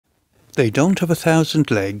They don't have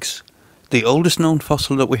 1,000 legs. The oldest known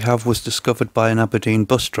fossil that we have was discovered by an Aberdeen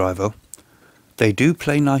bus driver. They do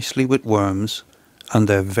play nicely with worms, and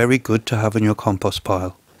they're very good to have in your compost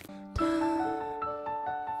pile.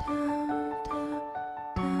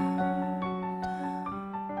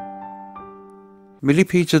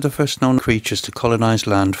 Millipedes are the first known creatures to colonise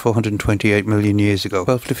land 428 million years ago.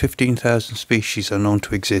 12 to 15,000 species are known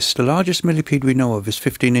to exist. The largest millipede we know of is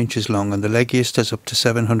 15 inches long, and the leggiest has up to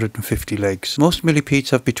 750 legs. Most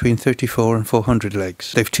millipedes have between 34 and 400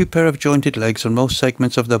 legs. They've two pair of jointed legs on most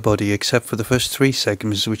segments of their body except for the first three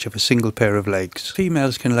segments, which have a single pair of legs.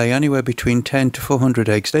 Females can lay anywhere between 10 to 400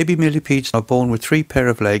 eggs. Baby millipedes are born with three pair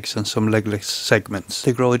of legs and some legless segments.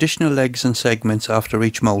 They grow additional legs and segments after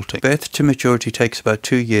each molting. Birth to maturity takes about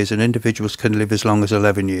 2 years, and individuals can live as long as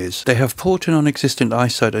 11 years. They have poor to non-existent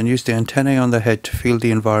eyesight and use the antennae on their head to feel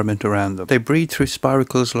the environment around them. They breathe through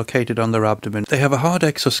spiracles located on their abdomen. They have a hard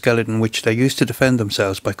exoskeleton which they use to defend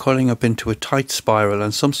themselves by coiling up into a tight spiral,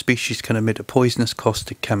 and some species can emit a poisonous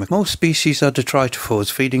caustic chemical. Most species are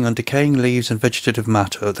detritivores, feeding on decaying leaves and vegetative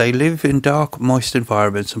matter. They live in dark, moist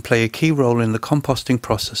environments and play a key role in the composting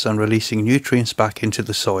process and releasing nutrients back into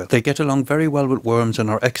the soil. They get along very well with worms and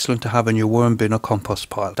are excellent to have in your worm bin or compost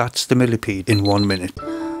pile. That's the millipede in 1 minute.